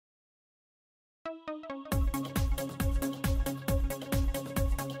Hi,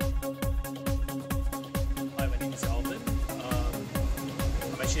 my name is Alvin.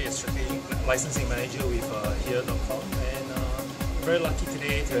 I'm actually a strictly licensing manager with here.com, and I'm very lucky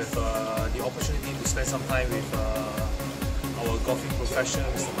today to have the opportunity to spend some time with our golfing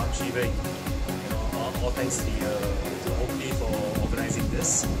professional, Mr. Lam Chih Bing. All thanks to Oakley for organizing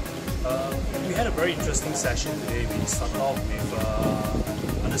this. We had a very interesting session today. We started off with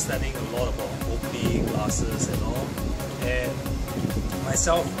understanding a lot about Oakley glasses and all. And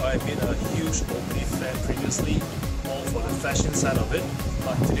myself, I've been a huge Oakley fan previously, all for the fashion side of it.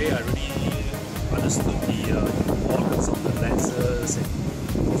 But today I really understood the importance of the lenses and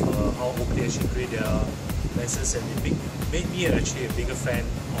of how Oakley actually create their lenses, and it made me actually a bigger fan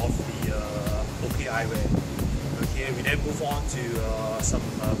of the Oakley eyewear. Okay, we then move on to some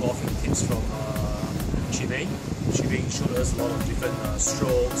golfing tips from Chih Bing. Chih Bing showed us a lot of different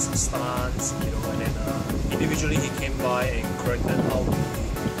strokes, stance, and then individually he came by and corrected how we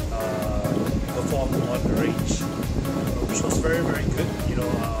perform on the range, which was very, very good.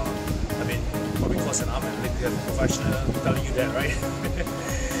 I mean, probably cost an arm and a leg to have a professional telling you that, right?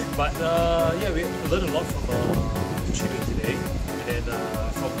 But yeah, we learned a lot from Chih Bing today, and then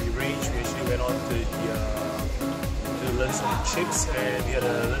from the range we actually went on to learn some chips, and we had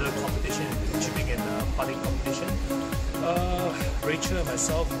a little competition, chipping and putting competition. Rachel and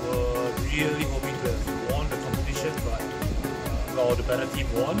myself were really hoping to have won the competition, but well, the better team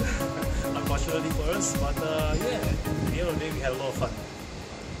won, unfortunately for us. But yeah, at the end of the day, we had a lot of fun.